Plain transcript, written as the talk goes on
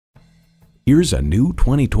Here's a new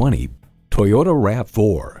 2020 Toyota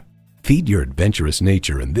RAV4. Feed your adventurous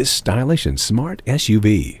nature in this stylish and smart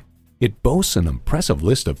SUV. It boasts an impressive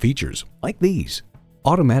list of features like these: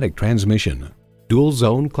 automatic transmission, dual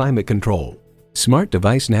zone climate control, smart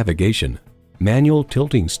device navigation, manual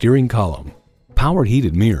tilting steering column, power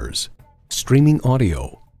heated mirrors, streaming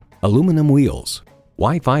audio, aluminum wheels,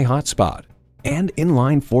 Wi-Fi hotspot, and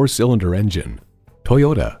inline 4-cylinder engine.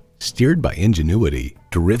 Toyota, steered by ingenuity,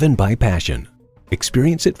 driven by passion.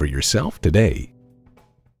 Experience it for yourself today.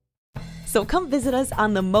 So come visit us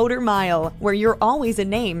on the Motor Mile, where you're always a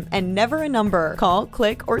name and never a number. Call,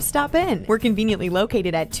 click, or stop in. We're conveniently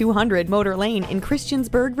located at 200 Motor Lane in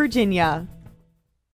Christiansburg, Virginia.